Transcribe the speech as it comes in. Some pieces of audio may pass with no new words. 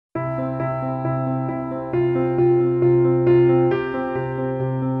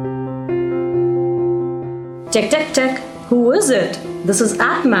Check, check, check. Who is it? This is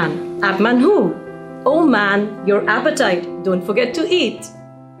Appman. Appman who? Oh man, your appetite. Don't forget to eat.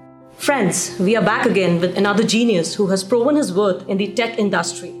 Friends, we are back again with another genius who has proven his worth in the tech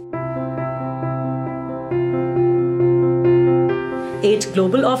industry. 8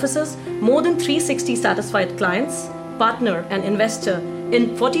 global offices, more than 360 satisfied clients, partner and investor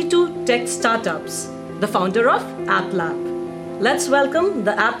in 42 tech startups, the founder of AppLab. Let's welcome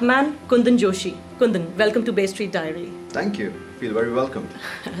the Appman, Kundan Joshi. Kundan, welcome to Bay Street Diary. Thank you. Feel very welcomed.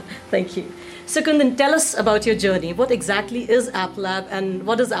 Thank you. So Kundan, tell us about your journey. What exactly is AppLab and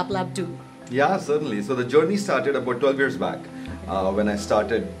what does AppLab do? Yeah, certainly. So the journey started about 12 years back when I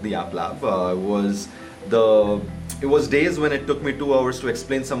started the AppLab. It was days when it took me 2 hours to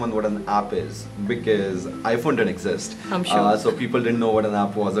explain someone what an app is because iPhone didn't exist. I'm sure. So people didn't know what an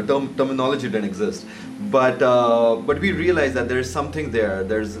app was. The terminology didn't exist. But we realized that there is something there.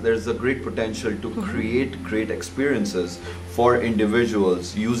 There's a great potential to create great experiences for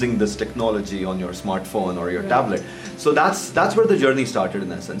individuals using this technology on your smartphone or your tablet. So that's where the journey started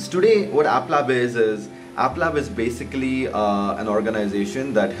in essence. Today, what AppLab is AppLab is basically an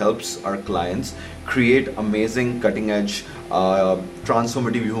organization that helps our clients create amazing, cutting-edge,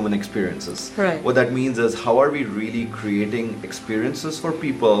 transformative human experiences. Right. What that means is how are we really creating experiences for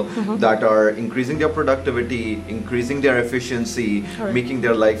people that are increasing their productivity, increasing their efficiency, making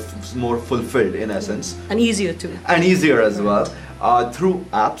their life more fulfilled in essence. And easier too. And easier as well through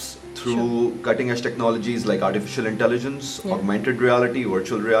apps, through cutting-edge technologies like artificial intelligence, augmented reality,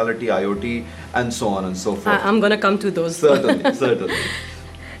 virtual reality, IoT, and so on and so forth. I'm going to come to those. Certainly.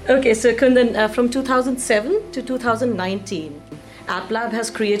 Okay, so Kundan, from 2007 to 2019, AppLab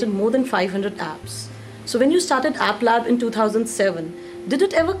has created more than 500 apps. So when you started AppLab in 2007, did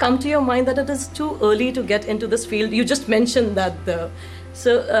it ever come to your mind that it is too early to get into this field? You just mentioned that though.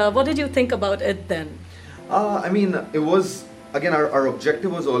 So what did you think about it then? It was, again, our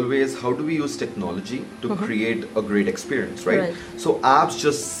objective was always how do we use technology to create a great experience, right? So apps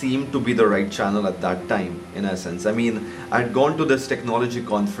just seemed to be the right channel at that time, in essence. I had gone to this technology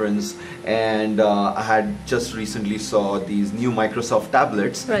conference and I had just recently saw these new Microsoft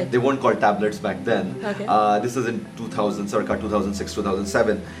tablets. They weren't called tablets back then. This is in 2000, circa 2006,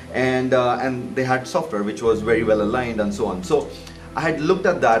 2007. And they had software which was very well aligned and so on. So I had looked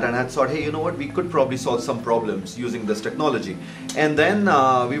at that and had thought, hey, you know what, we could probably solve some problems using this technology. And then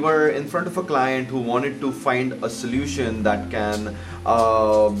we were in front of a client who wanted to find a solution that can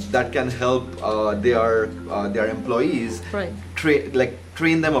help their employees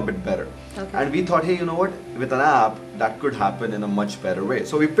train them a bit better. And we thought, hey, you know what, with an app, that could happen in a much better way.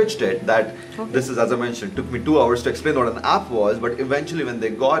 So we pitched it that this is, as I mentioned, took me 2 hours to explain what an app was, but eventually when they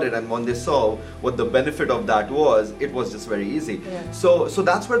got it and when they saw what the benefit of that was, it was just very easy. So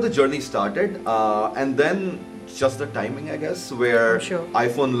that's where the journey started. And then just the timing, I guess, where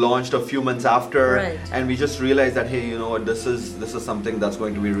iPhone launched a few months after, and we just realized that, hey, you know what, this is something that's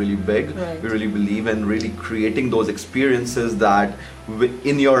going to be really big. We really believe in really creating those experiences that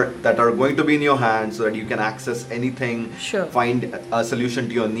are going to be in your hand, so that you can access anything, find a solution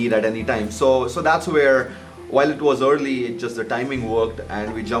to your need at any time. So that's where, while it was early, the timing worked,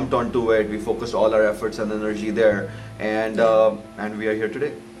 and we jumped onto it. We focused all our efforts and energy there, and we are here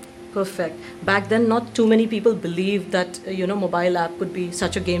today. Perfect. Back then, not too many people believed that mobile app could be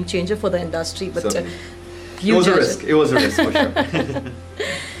such a game changer for the industry. But it was a risk. It was a risk for sure.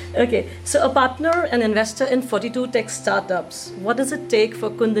 Okay, so a partner and investor in 42 tech startups. What does it take for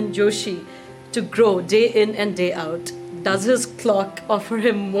Kundan Joshi to grow day in and day out? Does his clock offer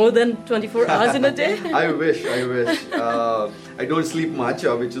him more than 24 hours in a day? I wish. I don't sleep much,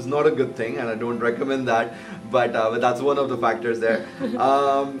 which is not a good thing, and I don't recommend that. But that's one of the factors there.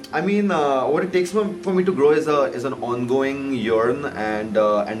 What it takes for me to grow is an ongoing yearn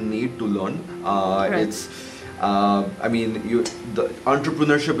and need to learn. The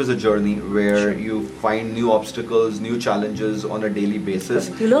entrepreneurship is a journey where you find new obstacles, new challenges on a daily basis.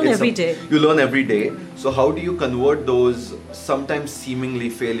 You learn every day. You learn every day. So how do you convert those sometimes seemingly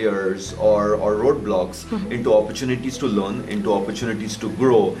failures or roadblocks into opportunities to learn, into opportunities to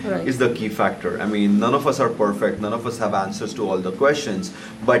grow is the key factor. None of us are perfect. None of us have answers to all the questions.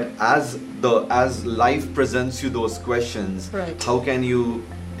 But as life presents you those questions, how can you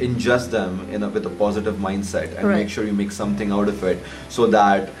ingest them with a positive mindset and make sure you make something out of it, so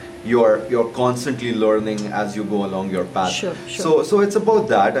that you're constantly learning as you go along your path. Sure. So it's about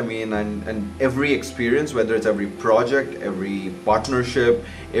that. I mean, and every experience, whether it's every project, every partnership,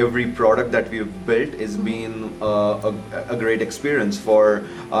 every product that we've built, is been a great experience for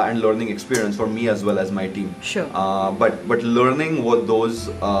and learning experience for me as well as my team. Sure. But learning what those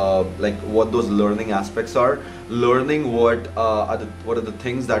what those learning aspects are, learning what are the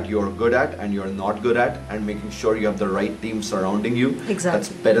things that you're good at and you're not good at, and making sure you have the right team surrounding you. Exactly. That's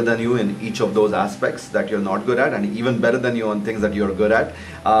better than you in each of those aspects that you're not good at, and even better than you on things that you're good at,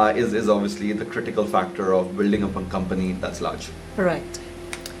 is obviously the critical factor of building up a company that's large. Right.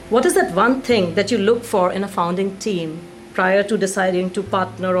 What is that one thing that you look for in a founding team prior to deciding to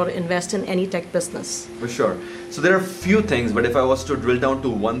partner or invest in any tech business? For sure. So there are a few things, but if I was to drill down to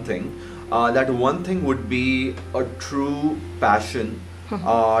one thing, that one thing would be a true passion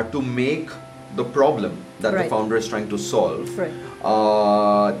to make the problem that the founder is trying to solve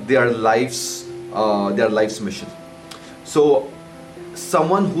their life's mission. So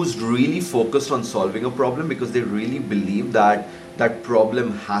someone who's really focused on solving a problem because they really believe that that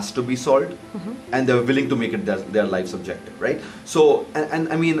problem has to be solved, and they're willing to make it their life's objective, right? So, and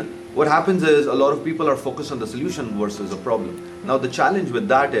I mean, what happens is a lot of people are focused on the solution versus a problem. Now, the challenge with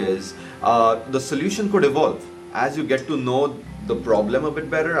that is the solution could evolve as you get to know the problem a bit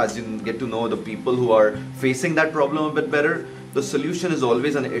better, as you get to know the people who are facing that problem a bit better. The solution is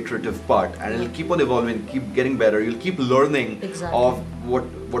always an iterative part, and it'll keep on evolving, keep getting better. You'll keep learning of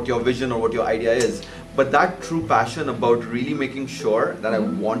what your vision or what your idea is. But that true passion about really making sure that I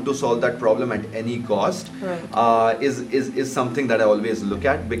want to solve that problem at any cost is something that I always look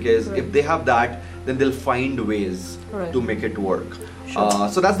at, because if they have that, then they'll find ways to make it work.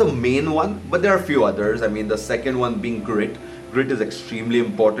 So that's the main one, but there are a few others. I mean, the second one being grit. Grit is extremely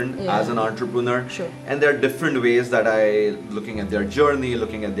important as an entrepreneur. And there are different ways that looking at their journey,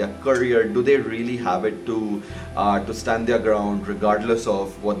 looking at their career, do they really have it to stand their ground regardless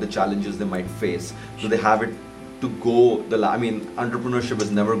of what the challenges they might face? Do they have it to go I mean, entrepreneurship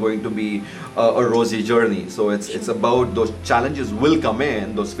is never going to be a rosy journey. So it's about those challenges will come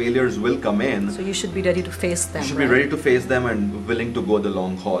in, those failures will come in. So you should be ready to face them. You should be ready to face them and willing to go the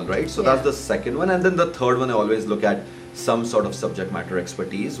long haul, right? So that's the second one. And then the third one, I always look at some sort of subject matter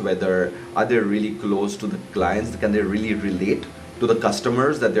expertise, whether are they really close to the clients, can they really relate to the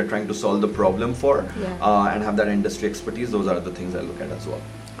customers that they're trying to solve the problem for, and have that industry expertise. Those are the things I look at as well.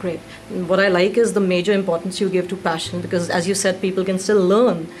 Great. What I like is the major importance you give to passion, because as you said, people can still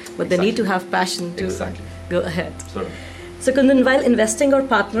learn, but they need to have passion to go ahead. So Kundan, while investing or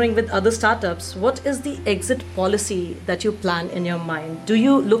partnering with other startups, what is the exit policy that you plan in your mind? Do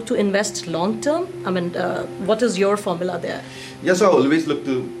you look to invest long term? I mean, what is your formula there? Yes, I always look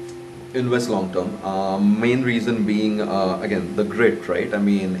to invest long term. Main reason being, again, the grit, right? I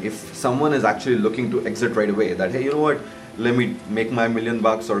mean, if someone is actually looking to exit right away, that, hey, you know what, let me make my $1 million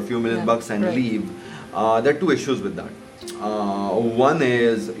or a few million bucks and leave, there are two issues with that. One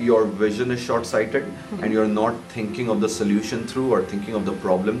is your vision is short-sighted and you're not thinking of the solution through or thinking of the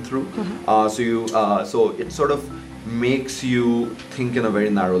problem through. So it sort of makes you think in a very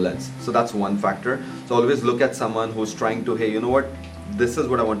narrow lens. So that's one factor. So always look at someone who's trying to, hey, you know what, this is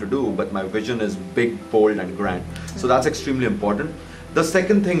what I want to do, but my vision is big, bold, and grand. So that's extremely important. The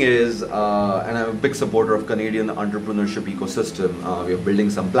second thing is, and I'm a big supporter of Canadian entrepreneurship ecosystem. We are building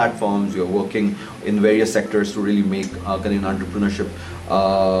some platforms, we are working in various sectors to really make Canadian entrepreneurship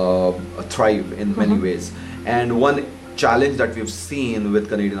thrive in many ways. And one challenge that we've seen with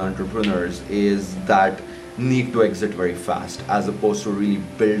Canadian entrepreneurs is that need to exit very fast, as opposed to really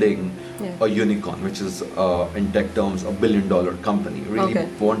building a unicorn, which is in tech terms $1 billion company, really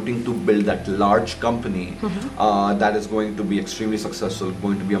wanting to build that large company that is going to be extremely successful,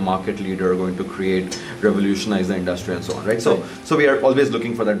 going to be a market leader, going to revolutionize the industry and so on, right? So we are always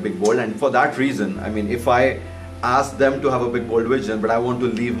looking for that big bold, and for that reason, I mean, if I ask them to have a big bold vision, but I want to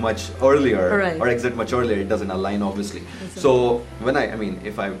leave much earlier or exit much earlier, it doesn't align, obviously. So when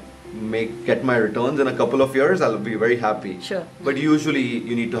if I get my returns in a couple of years, I'll be very happy. But usually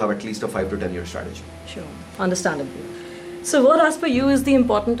you need to have at least a 5 to 10 year strategy. Understandable. So what, as per you, is the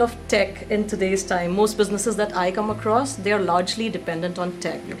importance of tech in today's time? Most businesses that I come across, they are largely dependent on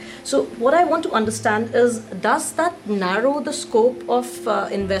tech. So what I want to understand is, does that narrow the scope of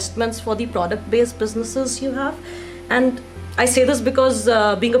investments for the product-based businesses you have? And I say this because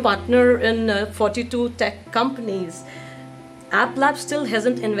being a partner in 42 tech companies, AppLab still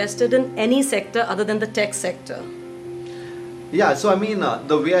hasn't invested in any sector other than the tech sector. Yeah, so I mean,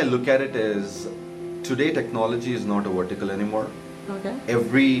 the way I look at it is, today technology is not a vertical anymore. Okay.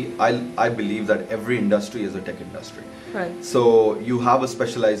 I believe that every industry is a tech industry. Right. So you have a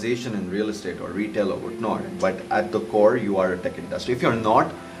specialization in real estate or retail or whatnot, but at the core you are a tech industry. If you're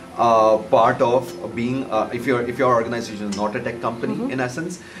not part of being, if your organization is not a tech company in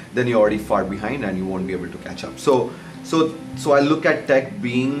essence, then you're already far behind and you won't be able to catch up. So I look at tech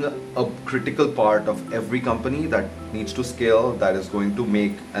being a critical part of every company that needs to scale, that is going to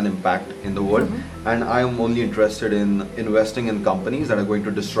make an impact in the world. And I am only interested in investing in companies that are going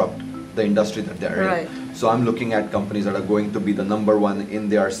to disrupt the industry that they're in. So I'm looking at companies that are going to be the number one in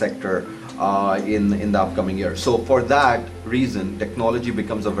their sector in the upcoming year. So for that reason, technology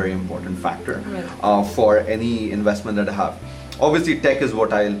becomes a very important factor for any investment that I have. Obviously, tech is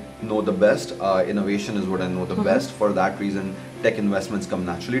what I know the best. Innovation is what I know the best. For that reason, tech investments come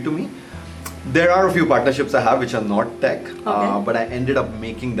naturally to me. There are a few partnerships I have which are not tech, but I ended up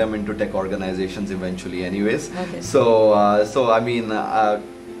making them into tech organizations eventually anyways. So I mean,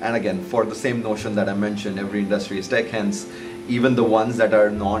 and again, for the same notion that I mentioned, every industry is tech, hence even the ones that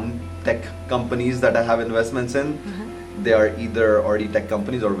are non-tech companies that I have investments in, they are either already tech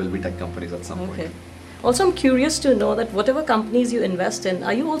companies or will be tech companies at some point. Also, I'm curious to know that whatever companies you invest in,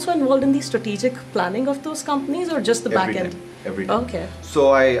 are you also involved in the strategic planning of those companies or just the back end? Every time. Okay. So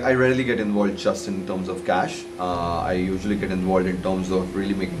I rarely get involved just in terms of cash. I usually get involved in terms of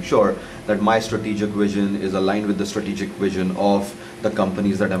really making sure that my strategic vision is aligned with the strategic vision of the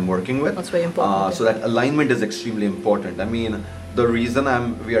companies that I'm working with. That's very important. So that alignment is extremely important. I mean, the reason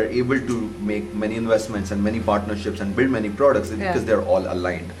we are able to make many investments and many partnerships and build many products is because they're all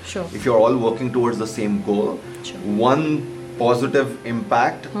aligned. Sure. If you're all working towards the same goal, one positive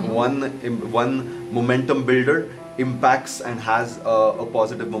impact, one momentum builder impacts and has a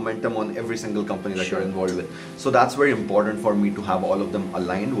positive momentum on every single company that you're involved with. So that's very important for me to have all of them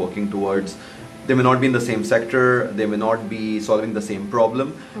aligned, working towards. They may not be in the same sector, they may not be solving the same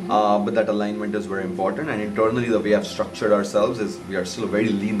problem, but that alignment is very important. And internally, the way I've structured ourselves is we are still a very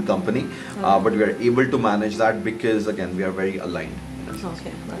lean company, but we are able to manage that because, again, we are very aligned.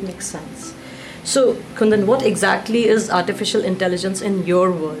 Okay, that makes sense. So, Kundan, what exactly is artificial intelligence in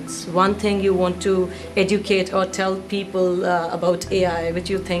your words? One thing you want to educate or tell people about AI,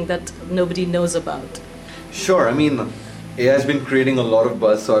 which you think that nobody knows about? Sure. I mean, AI has been creating a lot of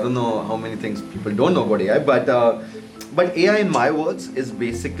buzz, so I don't know how many things people don't know about AI, but AI in my words is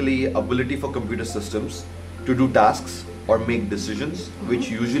basically ability for computer systems to do tasks or make decisions, which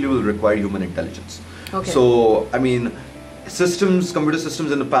usually will require human intelligence. So, I mean, computer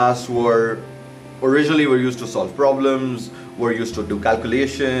systems in the past were used to solve problems, were used to do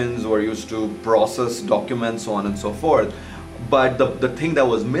calculations, were used to process documents, so on and so forth. But the thing that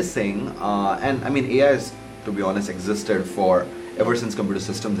was missing, and I mean, AI is, to be honest, existed ever since computer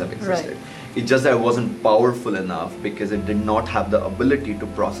systems have existed. It's just that it wasn't powerful enough because it did not have the ability to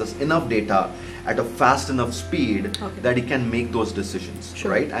process enough data at a fast enough speed that it can make those decisions,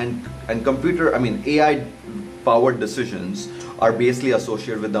 right? And AI powered decisions are basically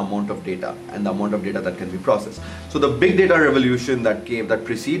associated with the amount of data and the amount of data that can be processed. So the big data revolution that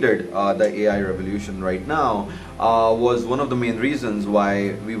preceded the AI revolution right now was one of the main reasons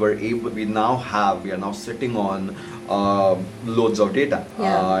why we are now sitting on loads of data.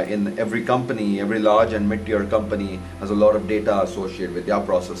 In every company, every large and mid-tier company has a lot of data associated with their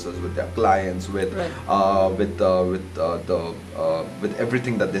processes, with their clients, with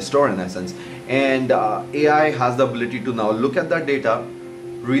everything that they store in essence. And AI has the ability to now look at that data,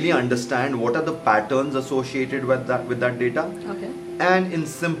 really understand what are the patterns associated with that data, and in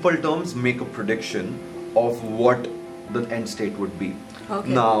simple terms make a prediction of what the end state would be.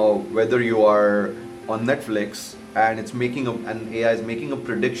 Now, whether you are on Netflix and AI is making a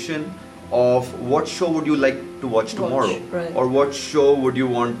prediction of what show would you like to watch tomorrow, or what show would you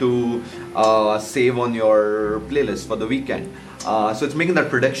want to save on your playlist for the weekend. So it's making that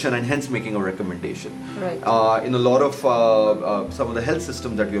prediction and hence making a recommendation. In a lot of some of the health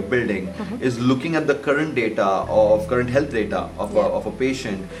systems that we are building is looking at the current health data of a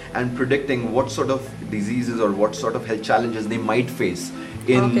patient and predicting what sort of diseases or what sort of health challenges they might face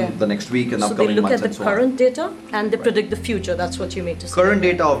in the next week and upcoming months. So they look at the current data and they predict the future. That's what you mean to say. Current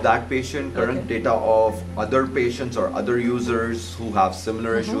data of that patient, current data of other patients or other users who have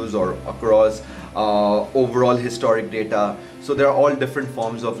similar issues, or across overall historic data. So there are all different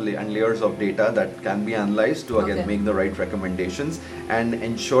forms of and layers of data that can be analyzed to again make the right recommendations and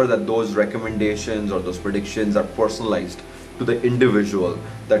ensure that those recommendations or those predictions are personalized to the individual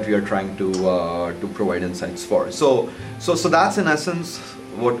that we are trying to provide insights for. So that's in essence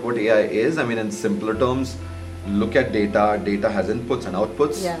what AI is. I mean, in simpler terms, look at data. Data has inputs and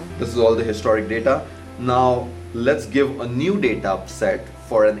outputs. This is all the historic data. Now let's give a new data set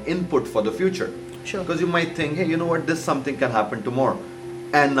for an input for the future. Sure. Because you might think, hey, you know what, this something can happen tomorrow,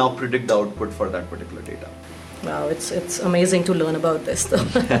 and now predict the output for that particular data. Wow, it's amazing to learn about this though.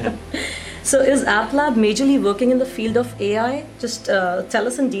 So is AppLab majorly working in the field of AI? Just tell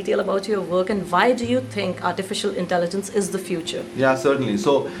us in detail about your work and why do you think artificial intelligence is the future? Yeah, certainly.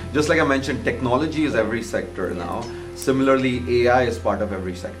 So just like I mentioned, technology is every sector now. Similarly, AI is part of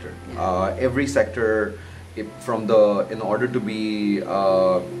every sector. Every sector, in order to be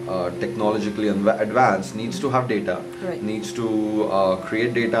technologically advanced, needs to have data, needs to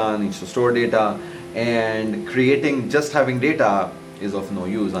create data, needs to store data, and just having data is of no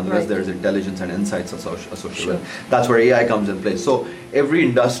use unless there's intelligence and insights associated with it. That's where AI comes in place. So every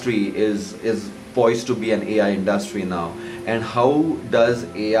industry is poised to be an AI industry now. And how does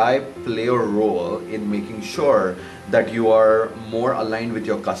AI play a role in making sure that you are more aligned with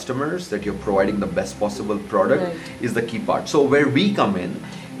your customers, that you're providing the best possible product is the key part. So where we come in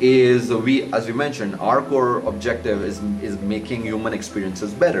is as we mentioned, our core objective is making human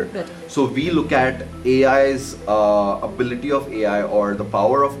experiences better. So we look at AI's ability of AI or the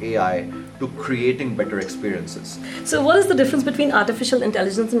power of AI to creating better experiences. So what is the difference between artificial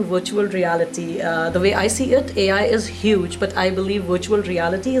intelligence and virtual reality? The way I see it, AI is huge, but I believe virtual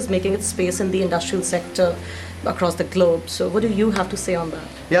reality is making its space in the industrial sector across the globe. So what do you have to say on that?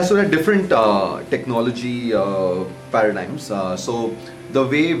 Yeah, so there are different technology paradigms. So the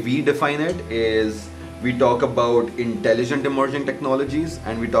way we define it is we talk about intelligent emerging technologies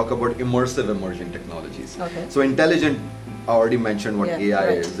and we talk about immersive emerging technologies. So intelligent, I already mentioned what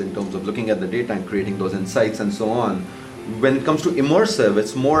AI is in terms of looking at the data and creating those insights and so on. When it comes to immersive,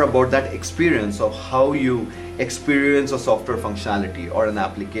 it's more about that experience of how you experience a software functionality or an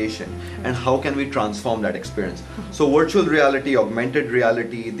application and how can we transform that experience. So virtual reality, augmented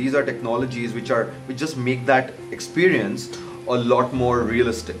reality, these are technologies which just make that experience a lot more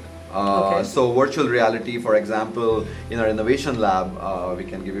realistic. So virtual reality, for example, in our innovation lab, we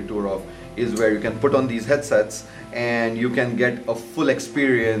can give you a tour of, is where you can put on these headsets and you can get a full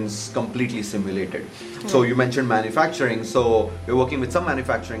experience completely simulated. So you mentioned manufacturing, so we're working with some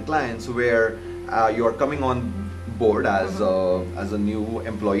manufacturing clients where you're coming on board as a new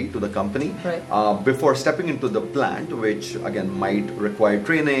employee to the company. Before stepping into the plant, which again might require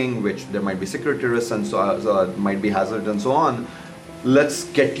training, which there might be security risks and so might be hazards and so on. Let's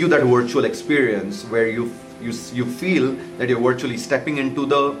get you that virtual experience where you feel that you're virtually stepping into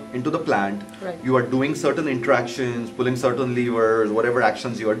the plant. You are doing certain interactions, pulling certain levers, whatever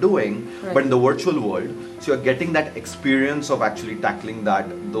actions you are doing, but in the virtual world. So you're getting that experience of actually tackling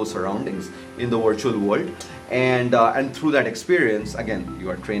those surroundings in the virtual world. And through that experience, again, you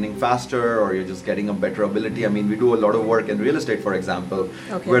are training faster or you're just getting a better ability. I mean, we do a lot of work in real estate, for example,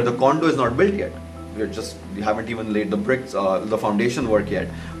 where the condo is not built yet. We haven't even laid the bricks, the foundation work yet.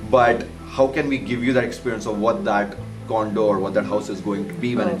 But how can we give you that experience of what that condo or what that house is going to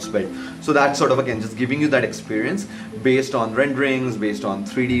be when it's built? So that's sort of, again, just giving you that experience based on renderings, based on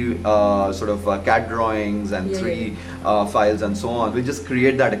 3D CAD drawings and 3D files and so on. We just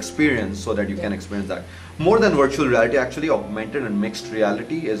create that experience so that you can experience that. More than virtual reality, actually augmented and mixed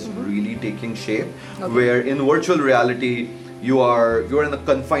reality is really taking shape, where in virtual reality, you're in a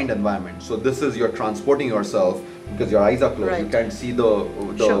confined environment. So this is, you're transporting yourself because your eyes are closed. You can't see the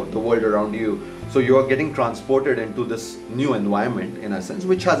world around you. So you're getting transported into this new environment in a sense,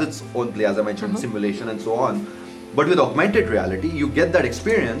 which has its own play, as I mentioned, simulation and so on. But with augmented reality, you get that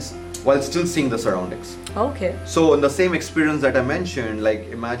experience while still seeing the surroundings. So in the same experience that I mentioned, like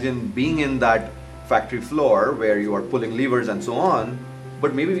imagine being in that factory floor where you are pulling levers and so on,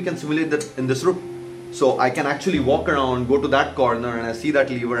 but maybe we can simulate that in this room. So I can actually walk around, go to that corner and I see that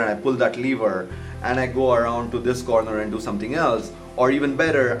lever and I pull that lever and I go around to this corner and do something else. Or even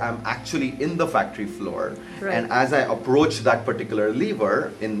better, I'm actually in the factory floor. And as I approach that particular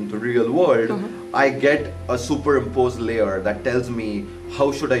lever in the real world, I get a superimposed layer that tells me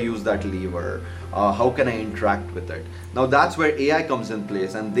how should I use that lever, how can I interact with it. Now that's where AI comes in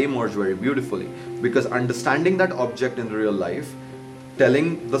place and they merge very beautifully, because understanding that object in real life,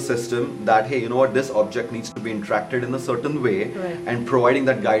 telling the system that, hey, you know what, this object needs to be interacted in a certain way, and providing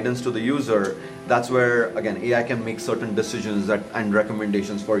that guidance to the user, that's where, again, AI can make certain decisions and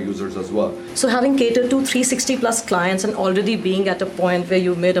recommendations for users as well. So having catered to 360 plus clients and already being at a point where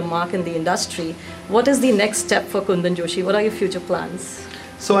you made a mark in the industry, what is the next step for Kundan Joshi? What are your future plans?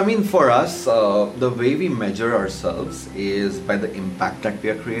 So I mean, for us, the way we measure ourselves is by the impact that we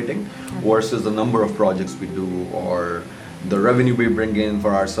are creating versus the number of projects we do or the revenue we bring in for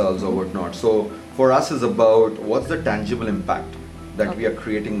ourselves or whatnot. So for us is about what's the tangible impact that we are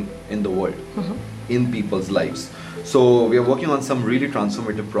creating in the world, in people's lives. So we are working on some really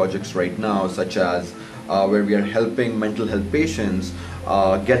transformative projects right now, such as where we are helping mental health patients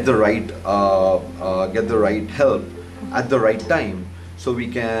get the right help at the right time, so we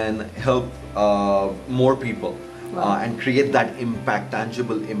can help more people. Wow. And create that impact,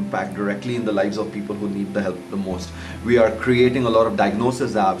 tangible impact directly in the lives of people who need the help the most. We are creating a lot of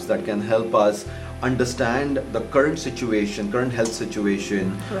diagnosis apps that can help us understand the current health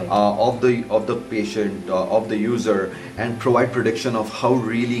situation of the patient, of the user, and provide prediction of how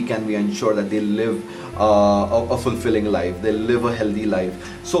really can we ensure that they live a fulfilling life, they live a healthy life.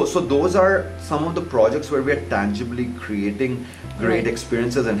 So those are some of the projects where we are tangibly creating great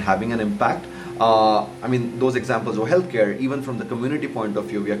experiences and having an impact. I mean, those examples of healthcare, even from the community point of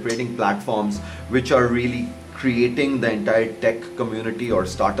view, we are creating platforms which are really creating the entire tech community or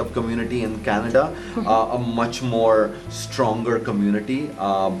startup community in Canada a much more stronger community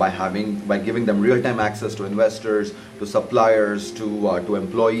by giving them real-time access to investors, to suppliers, to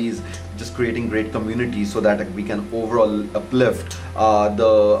employees, just creating great communities so that we can overall uplift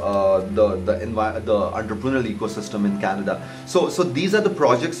the entrepreneurial ecosystem in Canada. So these are the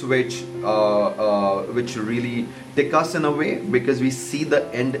projects which really take us in a way, because we see the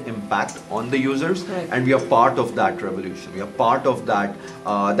end impact on the users, and we are part of that revolution. We are part of that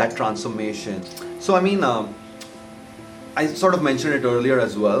transformation. So I mean, I sort of mentioned it earlier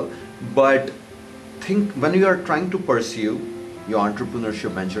as well, but think when you are trying to pursue your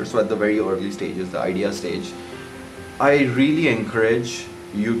entrepreneurship venture, so at the very early stages, the idea stage, I really encourage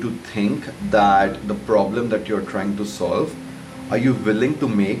you to think that the problem that you're trying to solve, are you willing to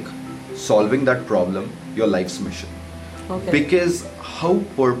make solving that problem your life's mission? Okay. Because how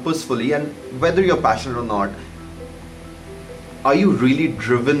purposefully, and whether you're passionate or not, are you really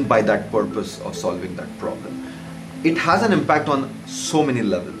driven by that purpose of solving that problem? It has an impact on so many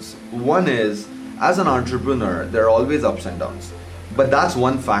levels. One is, as an entrepreneur, there are always ups and downs. But that's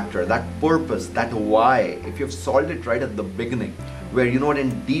one factor, that purpose, that why. If you've solved it right at the beginning, where you know what,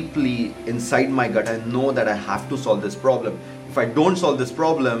 and deeply inside my gut, I know that I have to solve this problem. If I don't solve this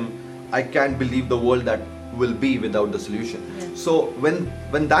problem, I can't believe the world that will be without the solution. Yeah. So when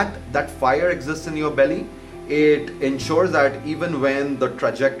that fire exists in your belly, it ensures that even when the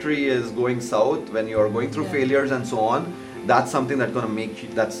trajectory is going south, when you are going through failures and so on, that's something that's going to make you,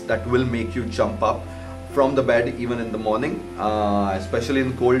 that will make you jump up from the bed even in the morning, especially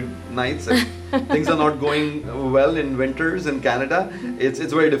in cold nights. If things are not going well in winters in Canada, it's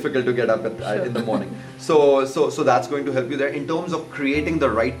very difficult to get up in the morning. So that's going to help you there. In terms of creating the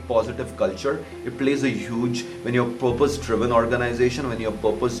right positive culture, it plays a huge, when you're a purpose-driven organization, when you're a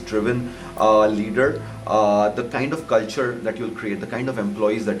purpose-driven leader, the kind of culture that you'll create, the kind of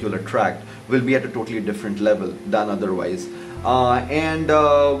employees that you'll attract will be at a totally different level than otherwise.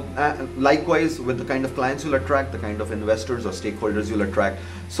 Likewise with the kind of clients you'll attract, the kind of investors or stakeholders you'll attract.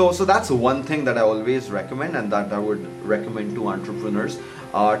 So that's one thing that I always recommend, and that I would recommend to entrepreneurs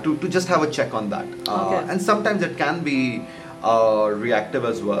to just have a check on that. And sometimes it can be reactive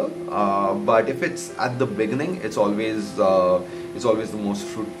as well, but if it's at the beginning, it's always the most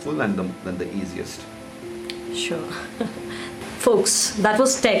fruitful and the easiest. Sure. Folks, that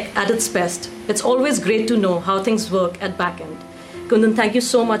was tech at its best. It's always great to know how things work at back end. Kundan, thank you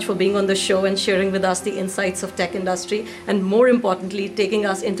so much for being on the show and sharing with us the insights of tech industry, and more importantly, taking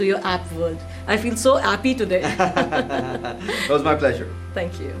us into your app world. I feel so happy today. It was my pleasure.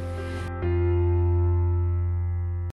 Thank you.